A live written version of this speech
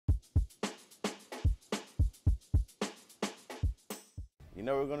You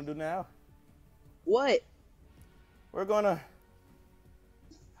know what we're gonna do now? What? We're gonna.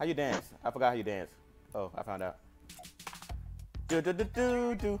 How you dance? I forgot how you dance. Oh, I found out. Do do do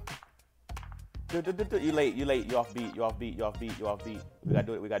do do. Do, do, do, do. You late, you off beat, you off beat, you off beat, you off beat. We gotta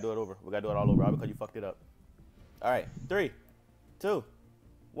do it, we gotta do it over. We gotta do it all over, all because you fucked it up. Alright, 3, 2,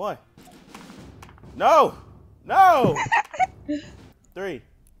 1. No! No! 3,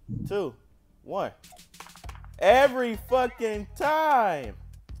 2, 1. Every fucking time!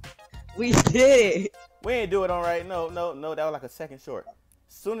 We did it! We ain't do it all right. No, no, no, that was like a second short.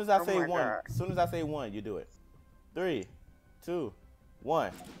 As soon as I say one, God. as soon as I say one, you do it. 3, 2,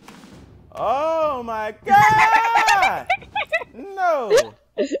 1. Oh my God! No!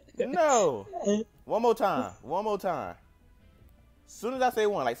 No! One more time. One more time. As soon as I say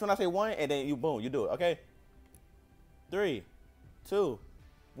one, like soon as I say one, and then you boom, you do it, okay? 3, 2,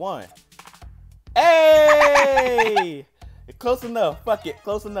 1. Hey! Close enough. Fuck it.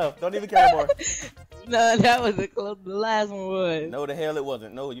 Close enough. Don't even care anymore. No, that was the close. The last one was. No, the hell it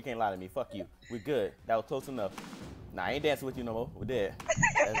wasn't. No, you can't lie to me. Fuck you. We good. That was close enough. Nah, I ain't dancing with you no more. We're dead.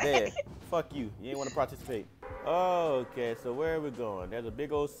 That's dead. Fuck you. You ain't want to participate. Okay, so where are we going? There's a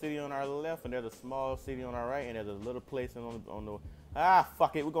big old city on our left, and there's a small city on our right, and there's a little place on the. Ah,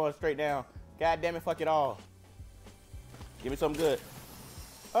 fuck it. We're going straight down. God damn it. Fuck it all. Give me something good.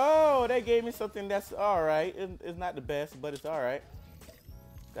 Oh, they gave me something that's all right. It's not the best, but it's all right.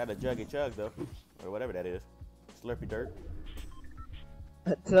 Got a juggy chug though, or whatever that is. Slurpy dirt.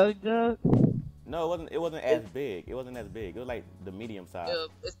 A tug jug? No, it wasn't as big. It wasn't as big. It was like the medium size.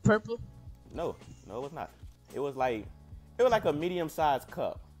 It's purple. No, it was not. It was like a medium sized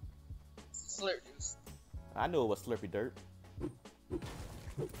cup. Slurp juice. I knew it was Slurpy dirt. It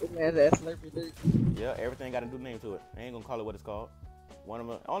has that slurpy dirt. Yeah, everything got a new name to it. I ain't gonna call it what it's called. One of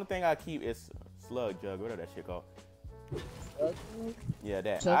the only thing I keep is slug jug, whatever that shit called. Yeah,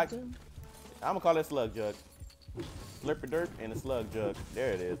 that. I'm gonna call it slug jug. Slurpy dirt and a slug jug.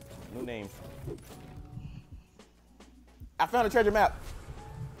 There it is. New names. I found a treasure map.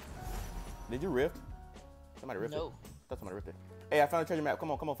 Did you rift? Somebody rifted. No. I thought somebody rifted. Hey, I found a treasure map.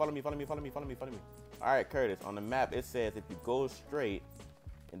 Come on, follow me. All right, Curtis. On the map, it says if you go straight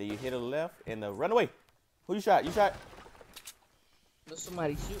and then you hit a left and run away. Who you shot? You shot? There's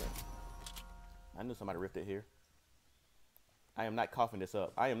somebody shooting. I knew somebody rifted here. I am not coughing this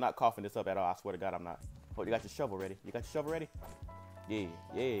up. I am not coughing this up at all. I swear to God, I'm not. Oh, you got your shovel ready? You got your shovel ready? Yeah,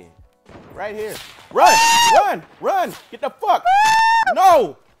 yeah. Right here. Run! Run! Run! Get the fuck!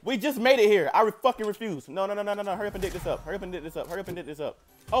 No! We just made it here. I fucking refuse. No. Hurry up and dig this up. Hurry up and dig this up. Hurry up and dig this up.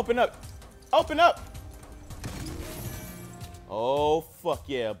 Open up. Open up! Oh, fuck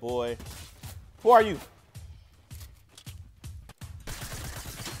yeah, boy. Who are you?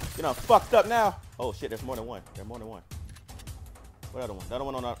 You know, fucked up now. Oh shit, there's more than one. There's more than one. What other one? The other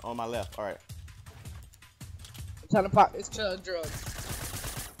one on my left. All right. I'm trying to pop this chug drug.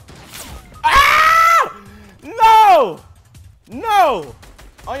 Ah! No! No!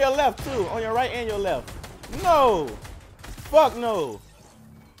 On your left too. On your right and your left. No! Fuck no!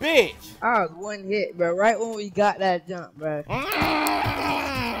 Bitch! I was one hit, bro. Right when we got that jump, bro.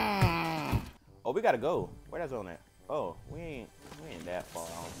 Oh, we gotta go. Where that zone at? Oh, we ain't that far, I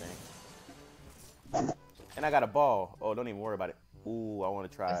don't think. And I got a ball. Oh, don't even worry about it. Ooh, I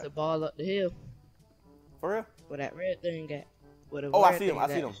want to try That's it. a ball up the hill. For real? Where that red thing at? Oh, I see him.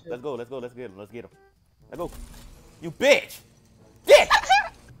 Let's go. Let's get him. Let's go. You bitch! Bitch!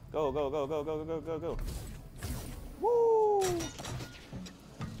 Go. Woo!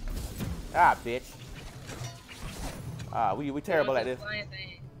 Ah, bitch. Ah, we terrible at this.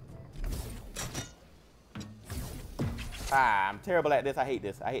 Ah, I'm terrible at this. I hate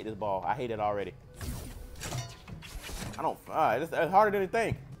this. I hate this ball. I hate it already. I don't. It's harder than you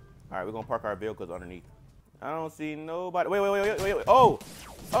think. All right, we're gonna park our vehicles underneath. I don't see nobody. Wait. Oh,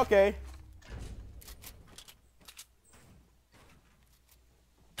 okay.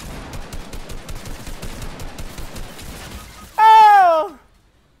 Oh!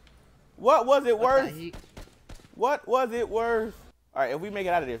 What was it worth? What was it worth? All right, if we make it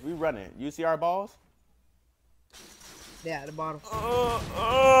out of this, we running. You see our balls? Yeah, at the bottom.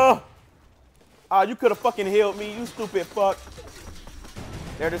 Oh, you could have fucking healed me, you stupid fuck.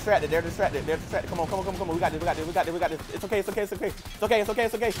 They're distracted. Come on. We got this. It's okay.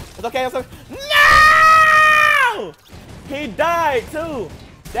 No! He died too.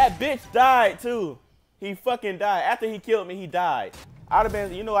 That bitch died too. He fucking died. After he killed me, he died. I'd have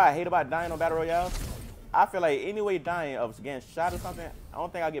been, you know what I hate about dying on Battle Royale? I feel like any way dying of getting shot or something, I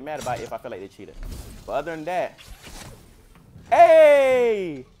don't think I'll get mad about it if I feel like they cheated. But other than that,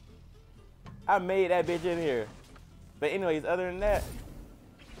 hey! I made that bitch in here. But anyways, other than that,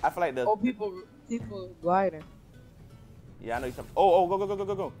 I feel like the. Oh, people gliding. Yeah, I know you. Oh, go.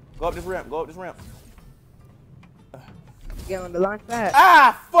 Go up this ramp. Go up this ramp. Get on the launch pad.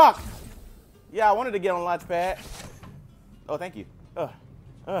 Ah, fuck. Yeah, I wanted to get on launch pad. Oh, thank you. Oh,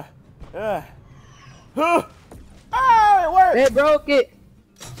 it worked. They broke it.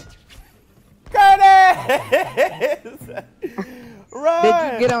 Curtis! Run!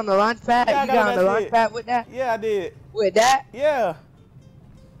 Did you get on the launch pad? Yeah, you got on the launch pad with that? Yeah, I did. With that? Yeah.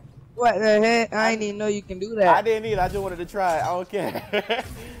 What the heck? I didn't even know you can do that. I didn't either. I just wanted to try it. I don't care.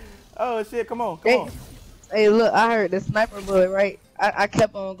 Oh, shit. Come on. Come on. Hey, look. I heard the sniper bullet, right? I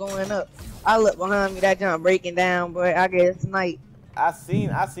kept on going up. I looked behind me. That jump breaking down, boy. I get sniped. I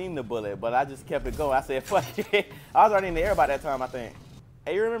seen the bullet, but I just kept it going. I said, fuck it. I was already in the air by that time, I think.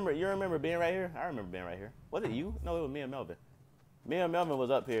 Hey, you remember being right here? I remember being right here. Was it you? No, it was me and Melvin. Me and Melvin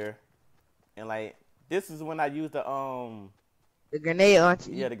was up here, and like this is when I used the grenade launcher.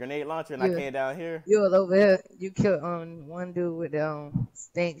 Yeah, the grenade launcher, and I came down here. You was over here. You killed one dude with the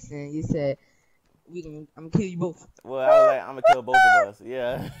stinks, and you said, I'm gonna kill you both. Well, I was like, I'm gonna kill both of us.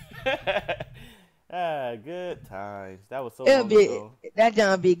 Yeah. Good times. That was so long ago. That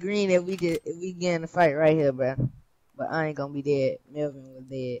John be green if we get in the fight right here, bro. But I ain't gonna be dead. Melvin was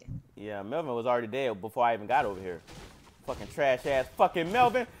dead. Yeah, Melvin was already dead before I even got over here. Fucking trash ass fucking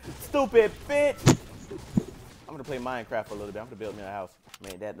Melvin. Stupid bitch. I'm gonna play Minecraft for a little bit. I'm gonna build me a house.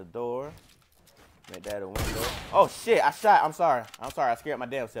 Made that the door. Made that a window. Oh shit, I shot. I'm sorry. I scared my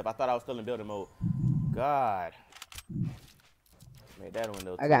damn self. I thought I was still in building mode. God. Made that a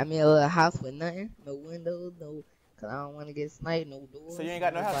window too. I got me a little house with nothing. No windows, no, cause I don't wanna get sniped, no doors. So you ain't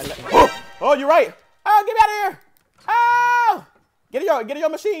got no house. Oh, you're right. Oh, get me out of here. Oh! Get in your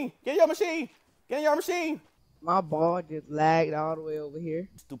machine. Get in your machine. Get in your machine. My ball just lagged all the way over here.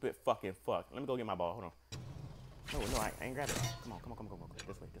 Stupid fucking fuck. Let me go get my ball. Hold on. No, I ain't grab it. Come on. This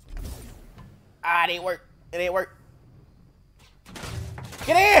way. Ah, it ain't work.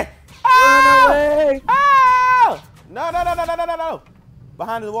 Get in! Oh! Run away! Oh! No.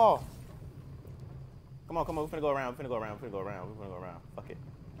 Behind the wall. Come on. We're finna go around. Fuck it.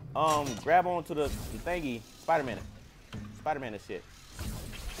 Grab onto the thingy. Spider-Man and shit.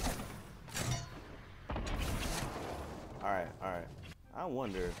 Alright. I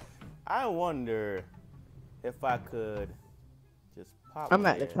wonder if I could just pop. I'm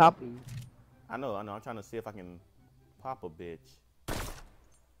at the top of you. I know. I'm trying to see if I can pop a bitch.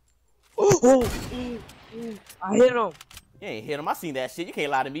 I hit him. You ain't hit him. I seen that shit. You can't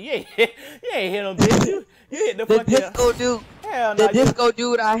lie to me. You ain't hit him, bitch. You hit the fucking disco dude. Hell no. The disco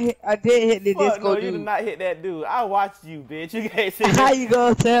dude. I did hit the disco no, dude. you did not hit that dude. I watched you, bitch. You can't say How you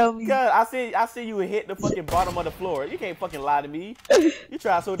gonna tell me? Cause I see you hit the fucking bottom of the floor. You can't fucking lie to me. You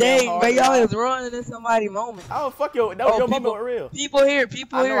try so damn hard. Dang, man, y'all is running in somebody's moment. Oh fuck your moment was real. People here.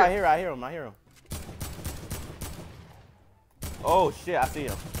 I know. I hear him. Oh shit, I see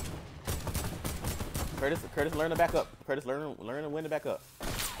him. Curtis, learn to back up. Curtis, learn when to back up.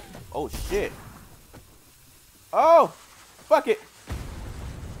 Oh shit. Oh, fuck it.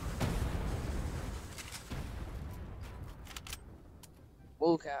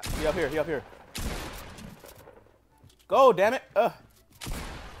 Bull cap. He up here. Go, damn it.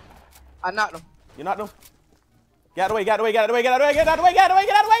 I knocked him. You knocked him? Get out of the way.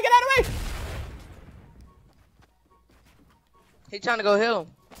 He trying to go hit him.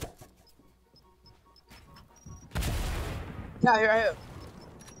 Out here.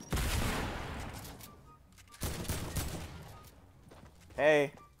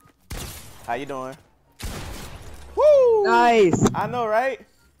 Hey, how you doing? Woo! Nice. I know, right?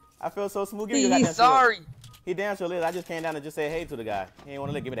 I feel so smooth. He's sorry. He damn sure is. I just came down and just said hey to the guy. He ain't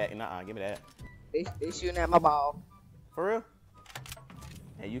want to give me that. Nuh-uh, give me that. They shooting at my ball. For real?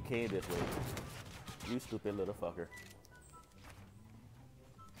 Hey, you came this way. You stupid little fucker.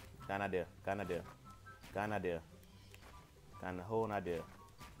 Got an idea. Got a whole idea.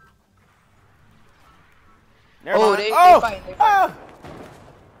 Never mind. They fighting. Oh!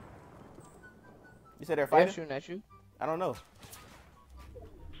 You said they're fighting? They're shooting at you. I don't know.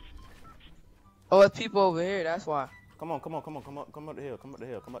 Oh, it's people over here. That's why. Come up the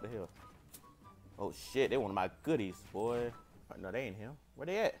hill. Oh shit, they one of my goodies, boy. No, they ain't him. Where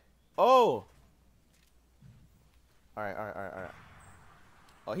they at? Oh! Alright.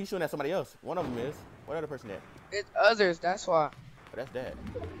 Oh, he's shooting at somebody else. One of them is. What other person at? It's others, that's why. Oh, that's that.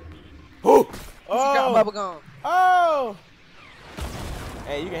 Oh! Got bubble gum. Oh!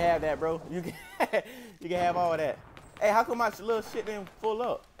 Hey, you can have that, bro. You can have all of that. Hey, how come my little shit didn't full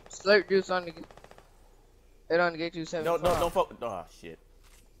up? Slurp juice on the. It only get you 7. Don't fuck. Oh shit.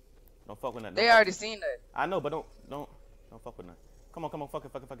 Don't fuck with nothing. They already seen that. I know, but don't fuck with nothing. Come on, fuck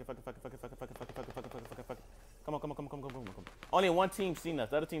it. Come on. Only one team seen us.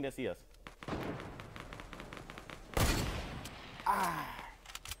 The other team didn't see us. Ah.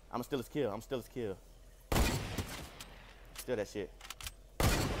 I'ma steal his kill. Steal that shit.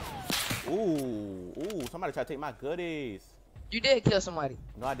 Ooh, somebody tried to take my goodies. You did kill somebody.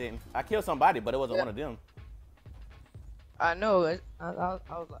 No, I didn't. I killed somebody, but it wasn't one of them. I know. I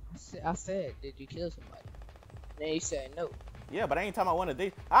said, did you kill somebody? Then you said no. Yeah, but I ain't talking about one of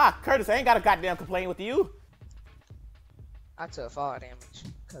these. Ah, Curtis, I ain't got a goddamn complaint with you. I took fall damage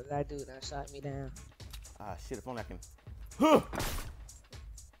because that dude done shot me down. Ah, shit, if only I can. Huh.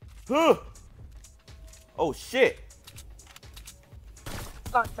 Huh. Oh, shit.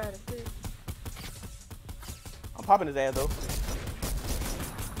 I'm popping his ass, though.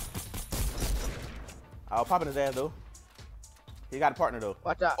 I'll pop his ass, though. He got a partner, though.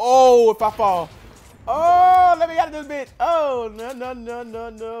 Watch out. Oh, if I fall. Oh, let me out of this bitch. Oh,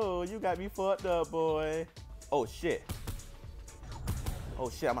 no. You got me fucked up, boy. Oh, shit. Oh,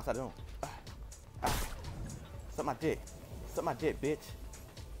 shit, I'm outside the room. Suck my dick. Suck my dick, bitch.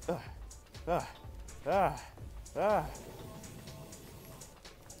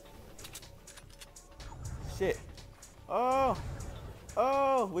 Shit. Oh,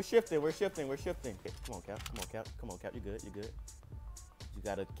 we're shifting. Okay, come on, Cap. You good. You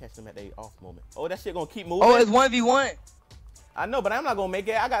gotta catch them at their off moment. Oh, that shit gonna keep moving. Oh, it's 1v1. I know, but I'm not gonna make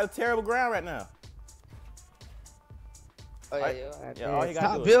it. I got a terrible ground right now. Oh, yeah, all you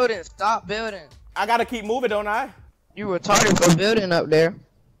gotta do Stop building. I gotta keep moving, don't I? You retarded for building up there.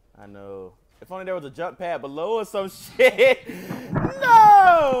 I know. If only there was a jump pad below or some shit.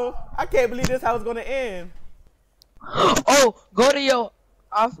 No! I can't believe this how it's gonna end. Oh, go to your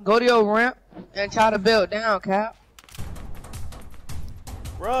ramp and try to build down, Cap.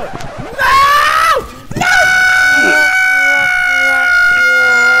 Run. No!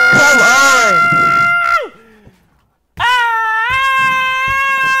 Come on!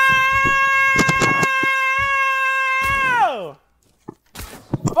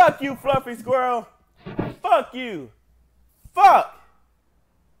 Fuck you, Fluffy Squirrel. Fuck you. Fuck.